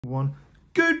One.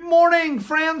 Good morning,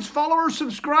 friends, followers,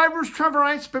 subscribers. Trevor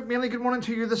Rant, but mainly good morning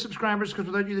to you, the subscribers, because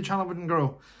without you, the channel wouldn't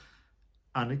grow.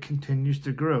 And it continues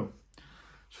to grow.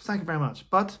 So thank you very much.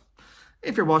 But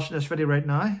if you're watching this video right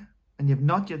now and you've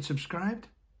not yet subscribed,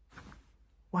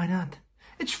 why not?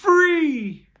 It's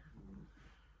free!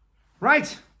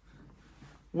 Right.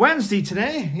 Wednesday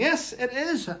today. Yes, it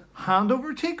is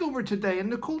handover takeover today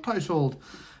in the Colt household.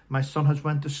 My son has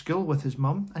went to school with his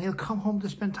mum and he'll come home to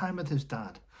spend time with his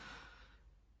dad.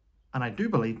 And I do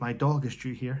believe my dog is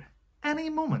due here any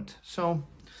moment. So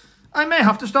I may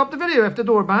have to stop the video if the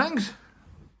door bangs.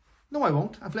 No, I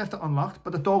won't. I've left it unlocked,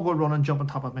 but the dog will run and jump on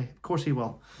top of me. Of course he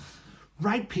will.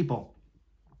 Right, people.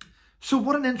 So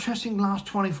what an interesting last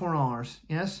 24 hours.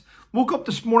 Yes. Woke up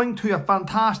this morning to a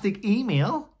fantastic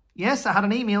email. Yes, I had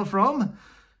an email from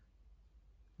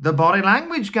the body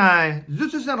language guy,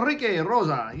 Jesus Enrique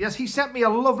Rosa. Yes, he sent me a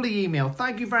lovely email.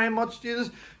 Thank you very much, Jesus.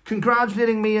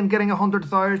 Congratulating me on getting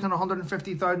 100,000 and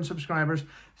 150,000 subscribers.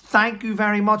 Thank you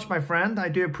very much, my friend. I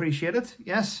do appreciate it.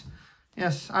 Yes.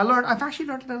 Yes. I've actually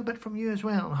learned a little bit from you as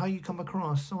well, how you come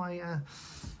across. So I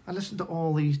listen to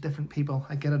all these different people.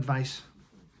 I get advice.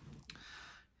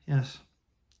 Yes.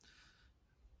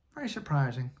 Very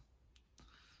surprising.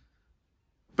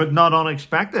 But not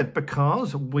unexpected,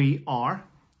 because we are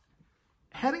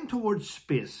heading towards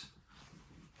space.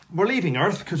 We're leaving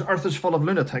Earth because Earth is full of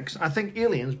lunatics. I think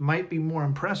aliens might be more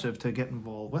impressive to get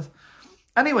involved with.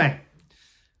 Anyway,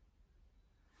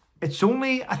 it's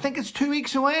only, I think it's 2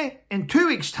 weeks away. In 2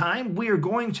 weeks' time, we are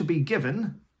going to be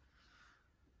given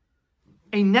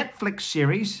a Netflix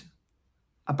series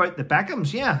about the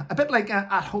Beckhams. Yeah, a bit like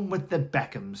At Home with the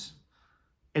Beckhams.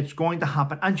 It's going to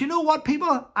happen. And you know what,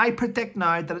 people? I predict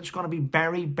now that it's going to be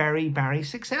very, very, very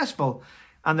successful.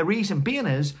 And the reason being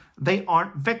is they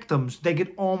aren't victims. They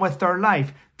get on with their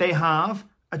life. They have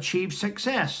achieved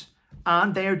success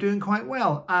and they are doing quite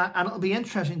well. And it'll be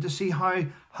interesting to see how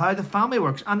the family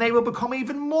works. And they will become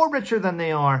even more richer than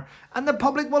they are. And the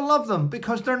public will love them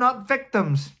because they're not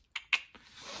victims.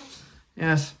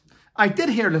 Yes. I did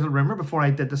hear a little rumour before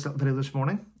I did this little video this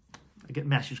morning. I get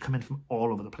messages coming from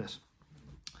all over the place.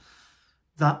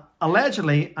 That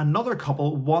allegedly another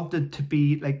couple wanted to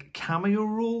be like cameo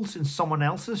roles in someone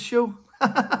else's show.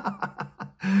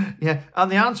 Yeah,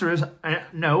 and the answer is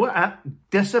no,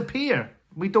 disappear.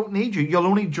 We don't need you. You'll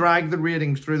only drag the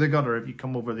ratings through the gutter if you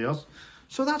come over to us.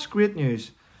 So that's great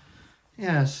news.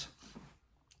 Yes.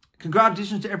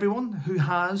 Congratulations to everyone who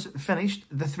has finished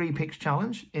the 3 Peaks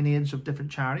Challenge in aid of different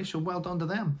charities. So well done to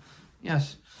them.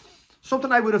 Yes.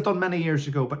 Something I would have done many years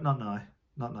ago, but not now.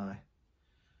 Not now.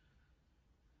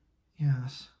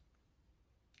 Yes.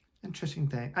 Interesting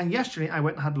day. And yesterday I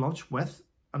went and had lunch with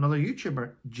another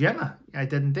YouTuber, Gemma. I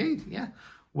did indeed. Yeah.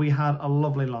 We had a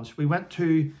lovely lunch. We went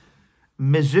to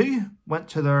Mizzou, went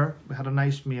to there. We had a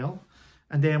nice meal.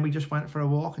 And then we just went for a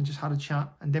walk and just had a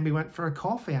chat. And then we went for a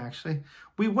coffee, actually.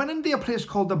 We went into a place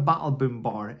called the Battle Boom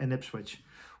Bar in Ipswich,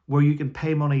 where you can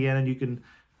pay money in and you can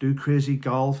do crazy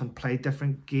golf and play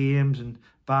different games and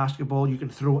basketball. You can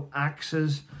throw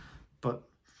axes. But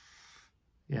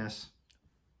yes,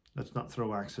 let's not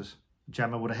throw axes.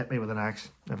 Gemma would have hit me with an axe,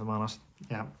 if I'm honest.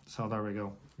 Yeah, so there we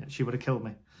go. Yeah, she would have killed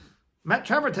me. Met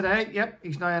Trevor today. Yep,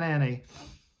 he's now in A&E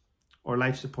or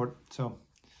life support. So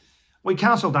we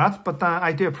cancelled that, but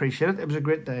I do appreciate it. It was a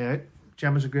great day out.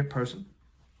 Gemma's a great person.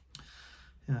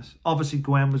 Yes, obviously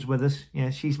Gwen was with us. Yeah,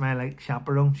 she's my like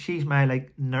chaperone. She's my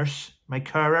like nurse, my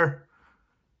carer.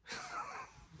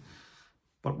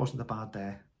 But it wasn't a bad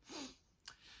day.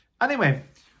 Anyway,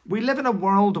 we live in a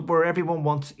world where everyone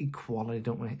wants equality,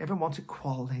 don't we? Everyone wants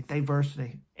equality,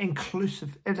 diversity,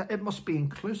 inclusive. It must be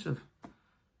inclusive.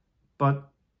 But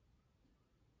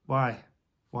why?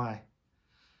 Why?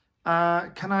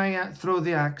 Can I throw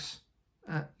the axe?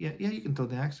 Yeah, you can throw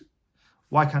the axe.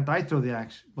 Why can't I throw the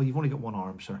axe? Well, you've only got one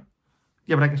arm, sir.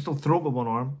 Yeah, but I can still throw it with one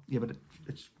arm. Yeah, but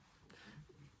it's...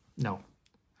 No.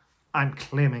 I'm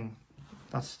claiming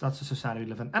that's the society we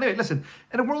live in. Anyway, listen.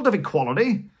 In a world of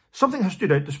equality, something has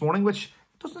stood out this morning which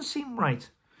doesn't seem right.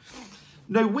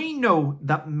 Now, we know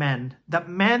that men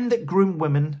that groom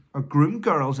women, or groom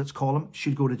girls, let's call them,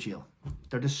 should go to jail.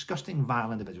 They're disgusting,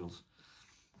 vile individuals.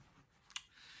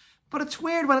 But it's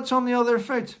weird when it's on the other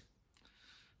foot.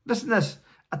 Listen to this.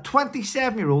 A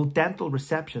 27-year-old dental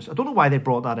receptionist. I don't know why they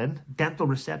brought that in. Dental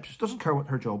receptionist. Doesn't care what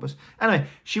her job is. Anyway,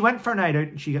 she went for a night out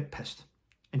and she got pissed.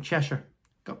 In Cheshire.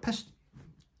 Got pissed.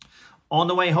 On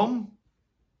the way home,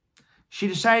 she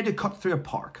decided to cut through a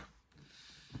park.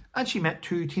 And she met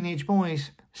 2 teenage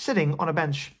boys sitting on a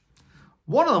bench.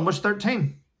 One of them was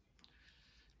 13.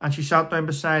 And she sat down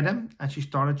beside him and she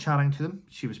started chatting to them.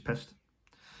 She was pissed.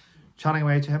 Chatting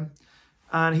away to him.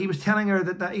 And he was telling her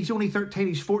that he's only 13,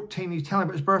 he's 14, he's telling her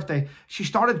about his birthday. She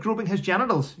started groping his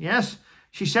genitals. Yes,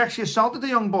 she sexually assaulted the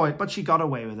young boy, but she got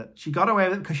away with it. She got away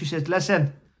with it because she says,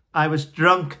 listen, I was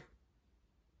drunk.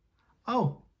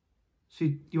 Oh, so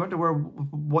you weren't aware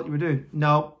of what you were doing?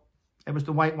 No, it was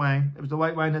the white wine. It was the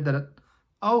white wine that did it.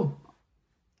 Oh,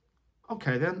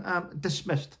 okay then,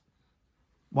 dismissed.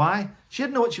 Why? She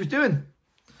didn't know what she was doing.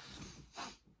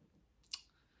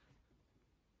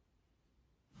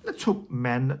 Let's hope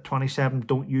men at 27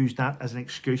 don't use that as an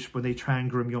excuse when they try and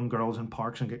groom young girls in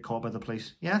parks and get caught by the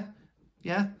police. Yeah?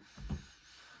 Yeah?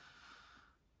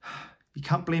 You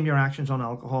can't blame your actions on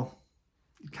alcohol.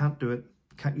 You can't do it.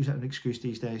 You can't use it as an excuse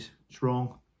these days. It's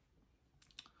wrong.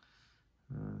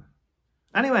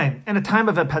 Anyway, in a time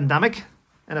of a pandemic,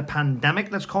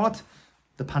 let's call it,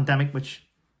 the pandemic which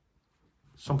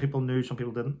some people knew, some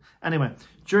people didn't. Anyway,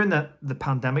 during the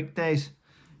pandemic days,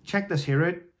 check this here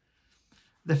out.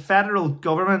 The federal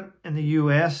government in the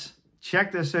US,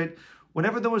 check this out,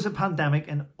 whenever there was a pandemic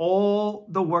and all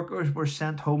the workers were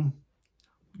sent home,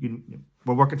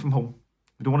 we're working from home.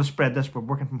 We don't want to spread this, we're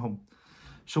working from home.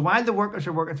 So while the workers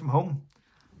are working from home,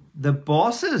 the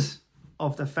bosses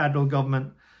of the federal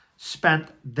government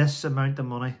spent this amount of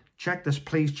money. Check this,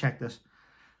 please check this.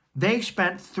 They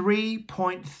spent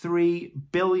 $3.3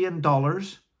 billion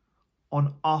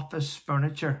on office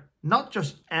furniture. Not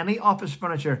just any office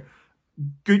furniture,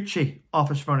 Gucci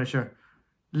office furniture,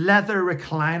 leather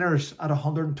recliners at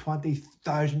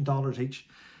 $120,000 each.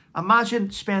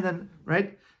 Imagine spending,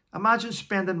 right? Imagine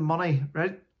spending money,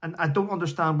 right? And I don't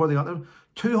understand where they got them.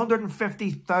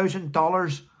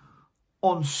 $250,000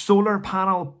 on solar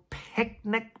panel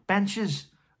picnic benches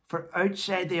for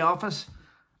outside the office.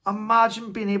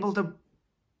 Imagine being able to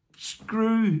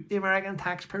screw the American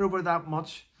taxpayer over that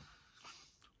much.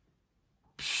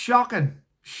 Shocking,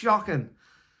 shocking.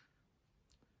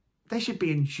 They should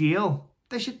be in jail.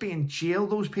 They should be in jail,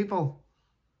 those people.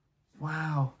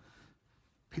 Wow.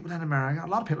 People in America, a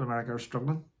lot of people in America are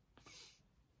struggling.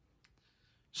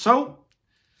 So,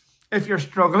 if you're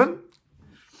struggling,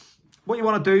 what you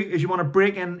want to do is you want to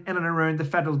break in and around the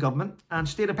federal government and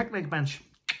steal a picnic bench.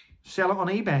 Sell it on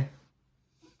eBay.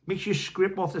 Make sure you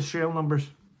scrape off the serial numbers.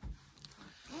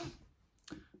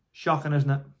 Shocking, isn't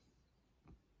it?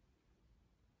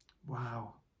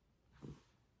 Wow.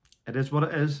 It is what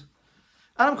it is.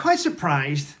 And I'm quite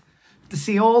surprised to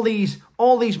see all these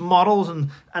models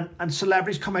and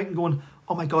celebrities come out and going,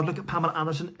 oh my God, look at Pamela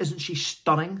Anderson. Isn't she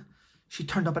stunning? She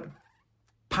turned up at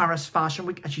Paris Fashion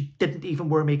Week and she didn't even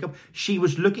wear makeup. She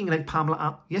was looking like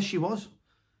Pamela. Yes, she was.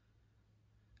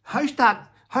 How's that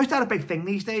a big thing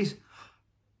these days?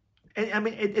 I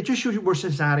mean, it just shows you where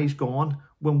society's gone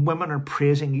when women are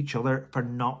praising each other for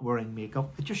not wearing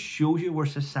makeup. It just shows you where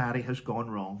society has gone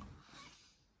wrong.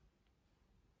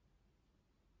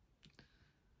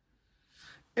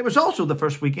 It was also the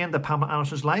first weekend of Pamela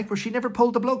Anderson's life where she never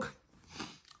pulled the plug.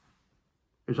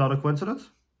 Is that a coincidence?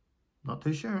 Not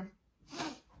too sure.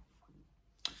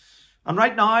 And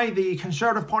right now, the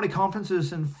Conservative Party conference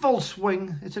is in full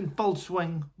swing. It's in full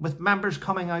swing with members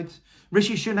coming out.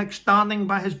 Rishi Sunak standing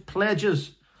by his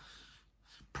pledges.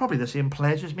 Probably the same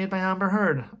pledges made by Amber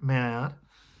Heard, may I add.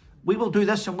 We will do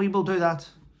this and we will do that.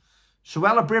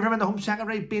 Suella Braverman, the Home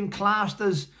Secretary, being classed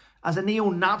as a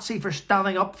neo-Nazi for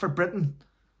standing up for Britain.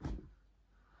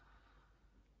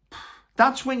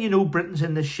 That's when you know Britain's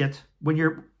in this shit.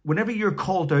 Whenever you're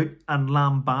called out and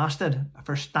lambasted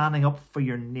for standing up for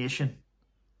your nation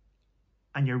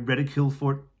and you're ridiculed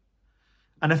for it.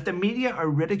 And if the media are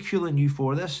ridiculing you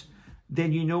for this,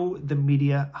 then you know the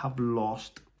media have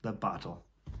lost the battle.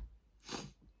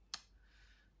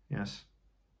 Yes.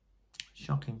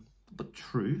 Shocking. But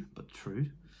true.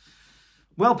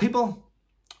 Well, people,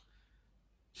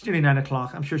 it's nearly 9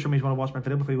 o'clock. I'm sure somebody's want to watch my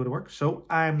video before you go to work. So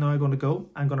I'm now going to go.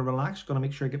 I'm going to relax. Going to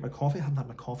make sure I get my coffee. I haven't had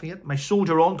my coffee yet. My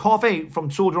Soldier On coffee from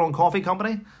Soldier On Coffee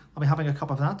Company. I'll be having a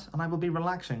cup of that and I will be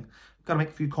relaxing. Got to make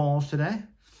a few calls today.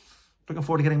 Looking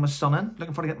forward to getting my son in.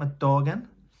 Looking forward to getting my dog in.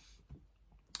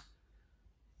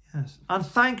 Yes. And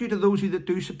thank you to those of you that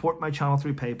do support my channel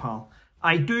through PayPal.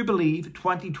 I do believe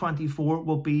 2024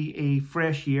 will be a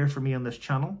fresh year for me on this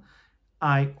channel.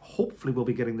 I hopefully will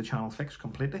be getting the channel fixed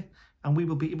completely. And we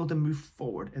will be able to move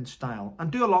forward in style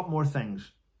and do a lot more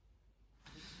things.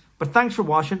 But thanks for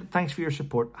watching. Thanks for your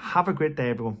support. Have a great day,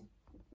 everyone.